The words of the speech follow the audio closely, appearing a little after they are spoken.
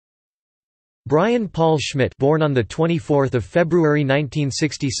Brian Paul Schmidt, born on 24 February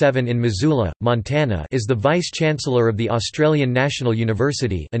 1967 in Missoula, Montana, is the Vice-Chancellor of the Australian National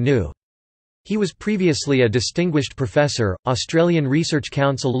University (ANU). He was previously a Distinguished Professor, Australian Research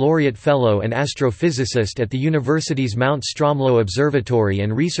Council Laureate Fellow and Astrophysicist at the university's Mount Stromlo Observatory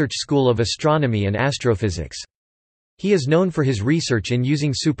and Research School of Astronomy and Astrophysics. He is known for his research in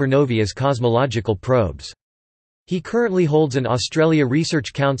using supernovae as cosmological probes. He currently holds an Australia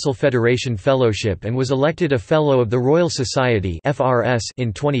Research Council Federation Fellowship and was elected a Fellow of the Royal Society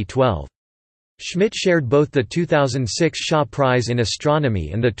in 2012. Schmidt shared both the 2006 Shaw Prize in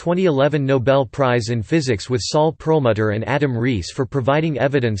Astronomy and the 2011 Nobel Prize in Physics with Saul Perlmutter and Adam Rees for providing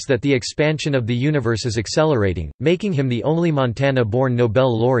evidence that the expansion of the universe is accelerating, making him the only Montana-born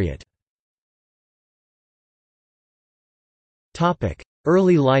Nobel laureate.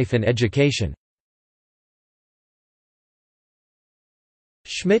 Early life and education.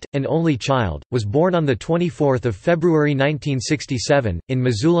 Schmidt, an only child, was born on 24 February 1967, in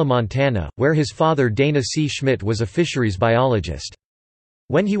Missoula, Montana, where his father Dana C. Schmidt was a fisheries biologist.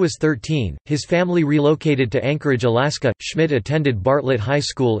 When he was 13, his family relocated to Anchorage, Alaska. Schmidt attended Bartlett High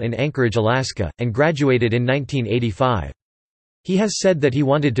School in Anchorage, Alaska, and graduated in 1985. He has said that he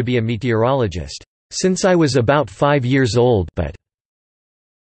wanted to be a meteorologist, "since I was about 5 years old, but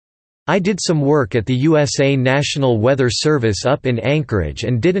I did some work at the USA National Weather Service up in Anchorage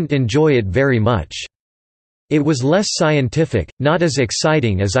and didn't enjoy it very much. It was less scientific, not as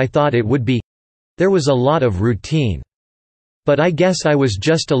exciting as I thought it would be. There was a lot of routine. But I guess I was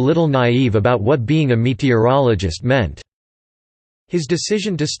just a little naive about what being a meteorologist meant." His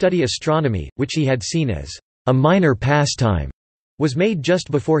decision to study astronomy, which he had seen as a minor pastime, was made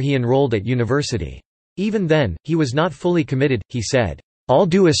just before he enrolled at university. Even then, he was not fully committed. He said, "I'll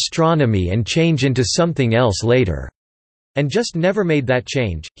do astronomy and change into something else later," and just never made that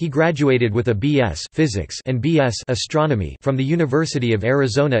change. He graduated with a B.S. Physics and B.S. Astronomy from the University of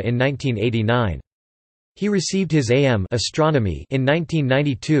Arizona in 1989. He received his A.M. Astronomy in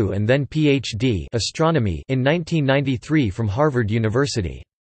 1992 and then Ph.D. Astronomy in 1993 from Harvard University.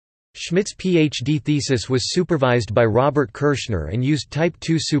 Schmidt's Ph.D. thesis was supervised by Robert Kirshner and used Type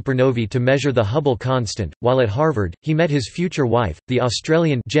II supernovae to measure the Hubble constant. While at Harvard, he met his future wife, the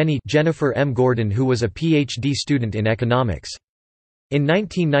Australian Jennifer M. Gordon, who was a Ph.D. student in economics. In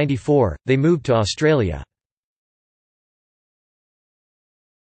 1994, they moved to Australia.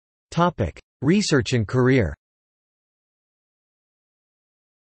 Research and career.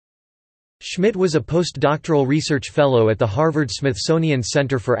 Schmidt was a postdoctoral research fellow at the Harvard-Smithsonian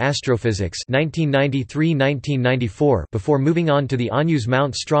Center for Astrophysics 1993–1994 before moving on to the ANU's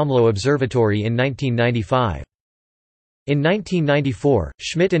Mount Stromlo Observatory in 1995. In 1994,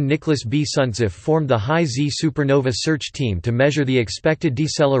 Schmidt and Nicholas B. Suntzeff formed the High Z supernova search team to measure the expected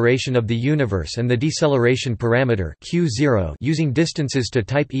deceleration of the universe and the deceleration parameter Q0 using distances to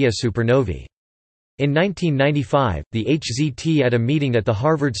Type Ia supernovae. In 1995, the HZT at a meeting at the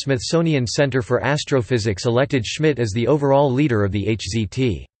Harvard-Smithsonian Center for Astrophysics elected Schmidt as the overall leader of the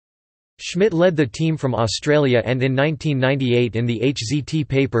HZT. Schmidt led the team from Australia, and in 1998 in the HZT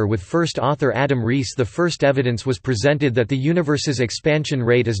paper with first author Adam Rees the first evidence was presented that the universe's expansion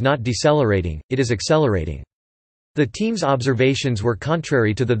rate is not decelerating, it is accelerating. The team's observations were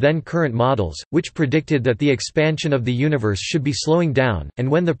contrary to the then current models, which predicted that the expansion of the universe should be slowing down, and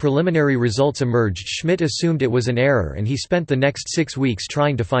when the preliminary results emerged, Schmidt assumed it was an error and he spent the next 6 weeks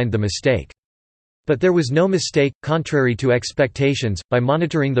trying to find the mistake. But there was no mistake. Contrary to expectations, by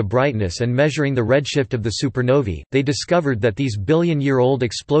monitoring the brightness and measuring the redshift of the supernovae, they discovered that these billion-year-old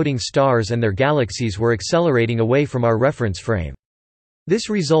exploding stars and their galaxies were accelerating away from our reference frame.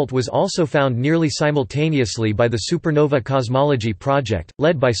 This result was also found nearly simultaneously by the Supernova Cosmology Project,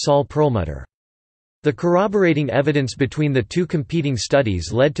 led by Saul Perlmutter. The corroborating evidence between the two competing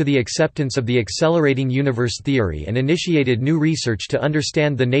studies led to the acceptance of the accelerating universe theory and initiated new research to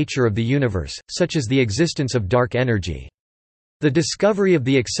understand the nature of the universe, such as the existence of dark energy. The discovery of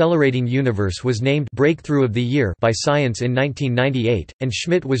the accelerating universe was named Breakthrough of the Year by Science in 1998, and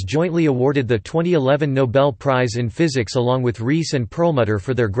Schmidt was jointly awarded the 2011 Nobel Prize in Physics along with Rees and Perlmutter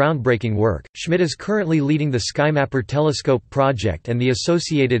for their groundbreaking work. Schmidt is currently leading the SkyMapper telescope project and the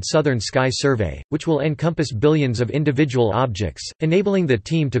associated Southern Sky Survey, which will encompass billions of individual objects, enabling the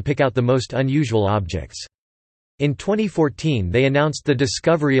team to pick out the most unusual objects. In 2014 they announced the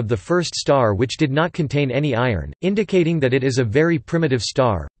discovery of the first star which did not contain any iron, indicating that it is a very primitive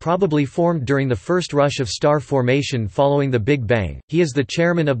star, probably formed during the first rush of star formation following the Big Bang. He is the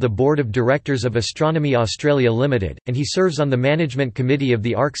chairman of the Board of Directors of Astronomy Australia Limited, and he serves on the Management Committee of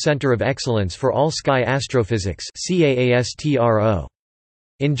the ARC Centre of Excellence for All Sky Astrophysics (CAASTRO).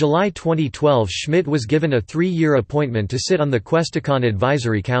 In July 2012, Schmidt was given a 3-year appointment to sit on the Questacon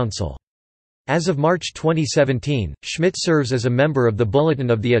Advisory Council. As of March 2017, Schmidt serves as a member of the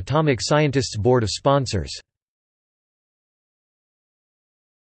Bulletin of the Atomic Scientists Board of Sponsors.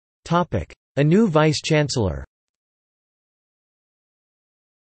 A new Vice-Chancellor.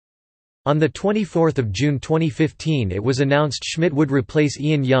 On 24 June 2015 it was announced Schmidt would replace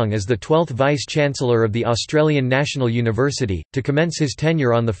Ian Young as the 12th Vice-Chancellor of the Australian National University, to commence his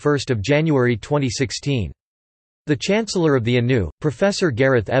tenure on 1 January 2016. The Chancellor of the ANU, Professor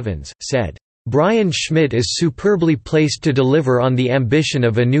Gareth Evans, said, "Brian Schmidt is superbly placed to deliver on the ambition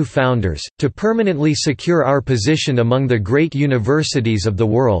of ANU founders, to permanently secure our position among the great universities of the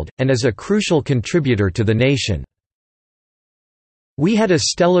world, and as a crucial contributor to the nation. We had a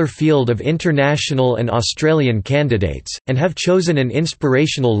stellar field of international and Australian candidates, and have chosen an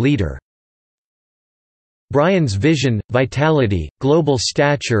inspirational leader. Brian's vision, vitality, global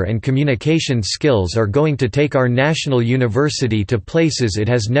stature and communication skills are going to take our national university to places it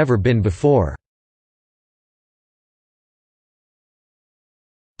has never been before."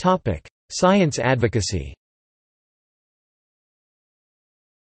 Science advocacy.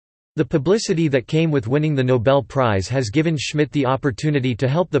 The publicity that came with winning the Nobel Prize has given Schmidt the opportunity to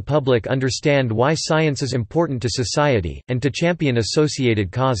help the public understand why science is important to society, and to champion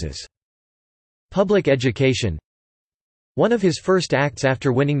associated causes. Public education. One of his first acts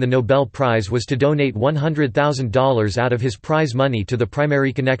after winning the Nobel Prize was to donate $100,000 out of his prize money to the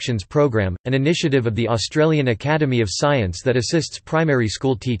Primary Connections program, an initiative of the Australian Academy of Science that assists primary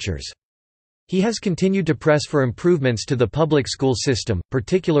school teachers. He has continued to press for improvements to the public school system,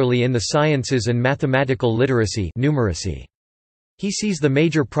 particularly in the sciences and mathematical literacy numeracy. He sees the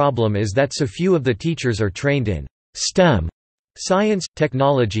major problem is that so few of the teachers are trained in STEM science,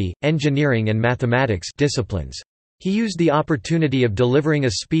 technology, engineering and mathematics disciplines. He used the opportunity of delivering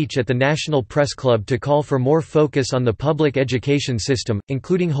a speech at the National Press Club to call for more focus on the public education system,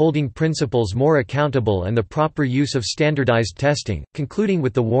 including holding principals more accountable and the proper use of standardized testing, concluding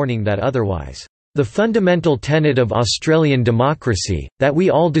with the warning that otherwise, "The fundamental tenet of Australian democracy, that we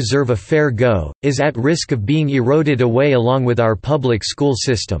all deserve a fair go, is at risk of being eroded away along with our public school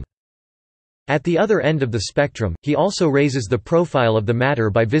system." At the other end of the spectrum, he also raises the profile of the matter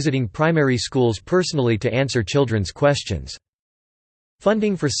by visiting primary schools personally to answer children's questions.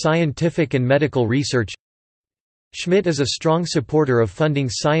 Funding for scientific and medical research. Schmidt is a strong supporter of funding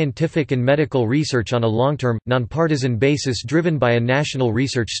scientific and medical research on a long-term, nonpartisan basis driven by a national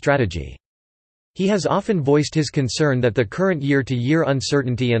research strategy. He has often voiced his concern that the current year-to-year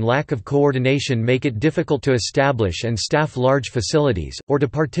uncertainty and lack of coordination make it difficult to establish and staff large facilities, or to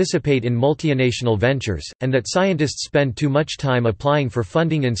participate in multinational ventures, and that scientists spend too much time applying for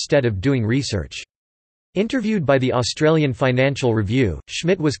funding instead of doing research. Interviewed by the Australian Financial Review,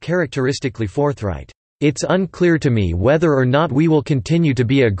 Schmidt was characteristically forthright. "It's unclear to me whether or not we will continue to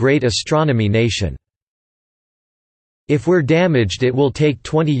be a great astronomy nation. If we're damaged it will take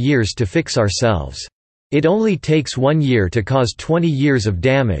 20 years to fix ourselves. It only takes 1 year to cause 20 years of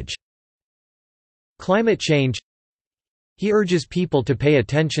damage." Climate change. He urges people to pay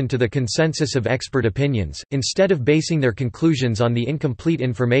attention to the consensus of expert opinions, instead of basing their conclusions on the incomplete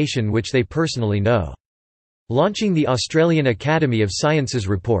information which they personally know. Launching the Australian Academy of Sciences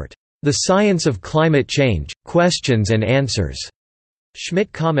report, "The Science of Climate Change, Questions and Answers,"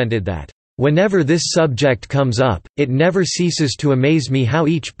 Schmidt commented that, "Whenever this subject comes up, it never ceases to amaze me how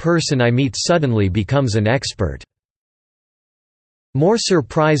each person I meet suddenly becomes an expert. More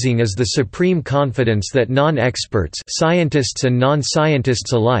surprising is the supreme confidence that non-experts, scientists and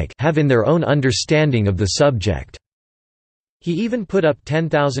non-scientists alike, have in their own understanding of the subject." He even put up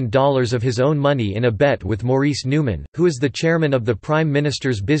 $10,000 of his own money in a bet with Maurice Newman, who is the chairman of the Prime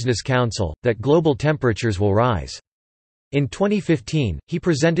Minister's Business Council, that global temperatures will rise. In 2015, he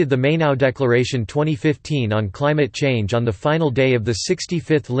presented the Mainau Declaration 2015 on climate change on the final day of the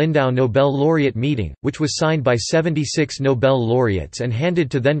 65th Lindau Nobel Laureate meeting, which was signed by 76 Nobel laureates and handed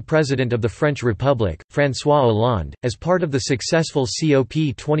to then-President of the French Republic, François Hollande, as part of the successful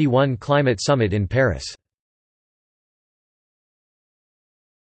COP21 climate summit in Paris.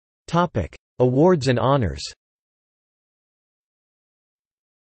 Awards and honors.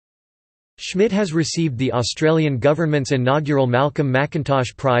 Schmidt has received the Australian government's inaugural Malcolm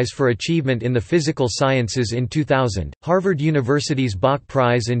McIntosh Prize for Achievement in the Physical Sciences in 2000, Harvard University's Bach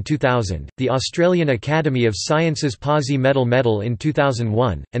Prize in 2000, the Australian Academy of Sciences Pawsey Medal in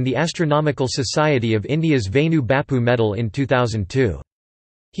 2001, and the Astronomical Society of India's Venu Bapu Medal in 2002.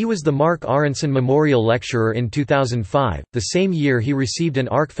 He was the Mark Aronson Memorial Lecturer in 2005, the same year he received an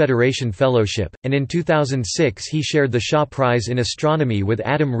Arc Federation Fellowship, and in 2006 he shared the Shaw Prize in Astronomy with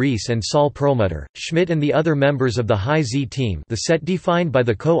Adam Rees and Saul Perlmutter. Schmidt and the other members of the High Z team, the set defined by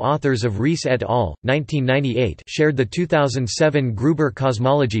the co-authors of Rees et al. 1998, shared the 2007 Gruber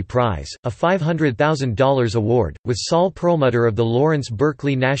Cosmology Prize, a $500,000 award, with Saul Perlmutter of the Lawrence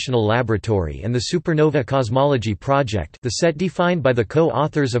Berkeley National Laboratory and the Supernova Cosmology Project, the set defined by the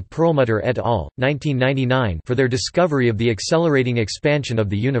co-authors of Perlmutter et al. 1999 for their discovery of the accelerating expansion of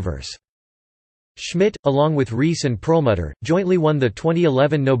the universe. Schmidt, along with Rees and Perlmutter, jointly won the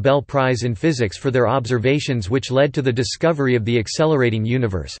 2011 Nobel Prize in Physics for their observations which led to the discovery of the accelerating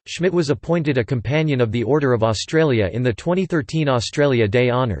universe. Schmidt was appointed a Companion of the Order of Australia in the 2013 Australia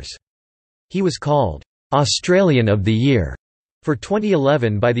Day Honours. He was called Australian of the Year for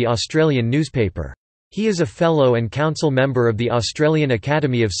 2011 by the Australian newspaper. He is a Fellow and Council Member of the Australian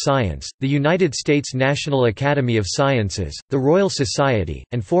Academy of Science, the United States National Academy of Sciences, the Royal Society,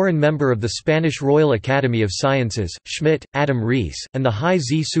 and Foreign Member of the Spanish Royal Academy of Sciences. Schmidt, Adam Rees, and the High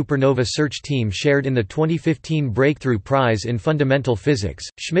Z Supernova Search Team shared in the 2015 Breakthrough Prize in Fundamental Physics.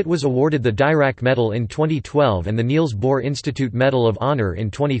 Schmidt was awarded the Dirac Medal in 2012 and the Niels Bohr Institute Medal of Honor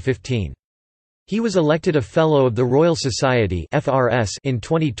in 2015. He was elected a Fellow of the Royal Society (FRS) in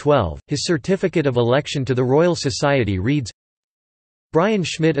 2012. His certificate of election to the Royal Society reads, Brian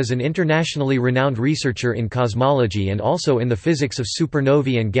Schmidt is an internationally renowned researcher in cosmology and also in the physics of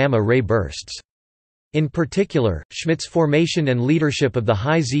supernovae and gamma-ray bursts. In particular, Schmidt's formation and leadership of the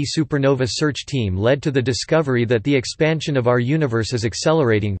High Z Supernova Search Team led to the discovery that the expansion of our universe is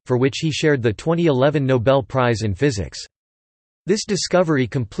accelerating, for which he shared the 2011 Nobel Prize in Physics. This discovery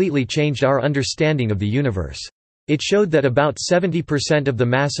completely changed our understanding of the universe. It showed that about 70% of the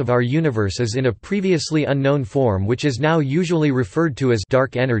mass of our universe is in a previously unknown form which is now usually referred to as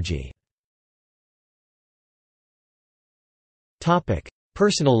dark energy.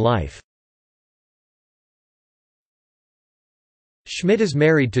 Personal life. Schmidt is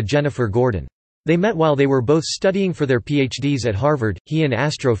married to Jennifer Gordon. They met while they were both studying for their PhDs at Harvard, he in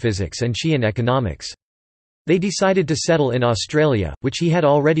astrophysics and she in economics. They decided to settle in Australia, which he had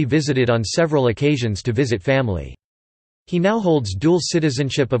already visited on several occasions to visit family. He now holds dual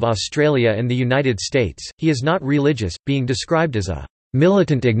citizenship of Australia and the United States. He is not religious, being described as a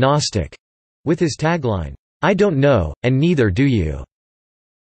militant agnostic, with his tagline, "I don't know, and neither do you."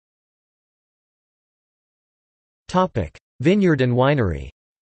 Vineyard and winery.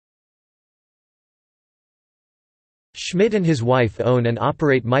 Schmidt and his wife own and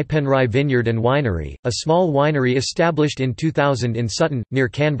operate Mypenrye Vineyard and Winery, a small winery established in 2000 in Sutton, near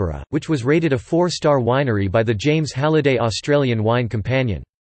Canberra, which was rated a 4-star winery by the James Halliday Australian Wine Companion.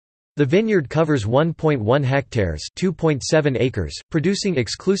 The vineyard covers 1.1 hectares (2.7 acres), producing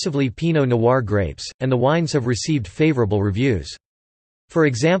exclusively Pinot Noir grapes, and the wines have received favourable reviews. For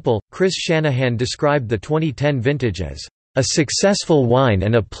example, Chris Shanahan described the 2010 vintage as, "a successful wine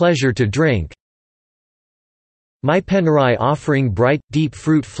and a pleasure to drink. Mypenrye offering bright, deep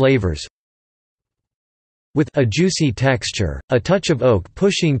fruit flavors with a juicy texture, a touch of oak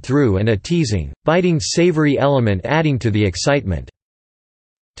pushing through and a teasing, biting savory element adding to the excitement."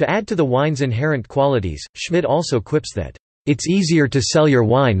 To add to the wine's inherent qualities, Schmidt also quips that, "It's easier to sell your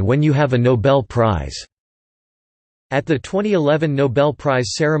wine when you have a Nobel Prize." At the 2011 Nobel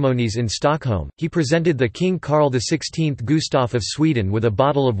Prize ceremonies in Stockholm, he presented the King Carl XVI Gustaf of Sweden with a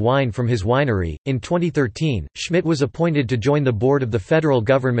bottle of wine from his winery. In 2013, Schmidt was appointed to join the board of the federal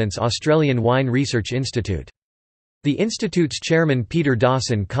government's Australian Wine Research Institute. The institute's chairman Peter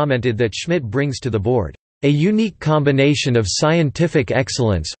Dawson commented that Schmidt brings to the board a unique combination of scientific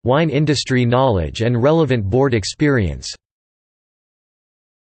excellence, wine industry knowledge, and relevant board experience.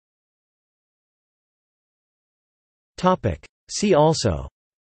 See also: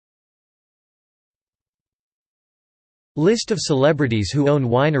 List of celebrities who own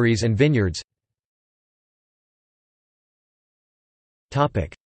wineries and vineyards.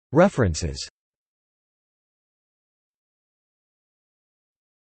 References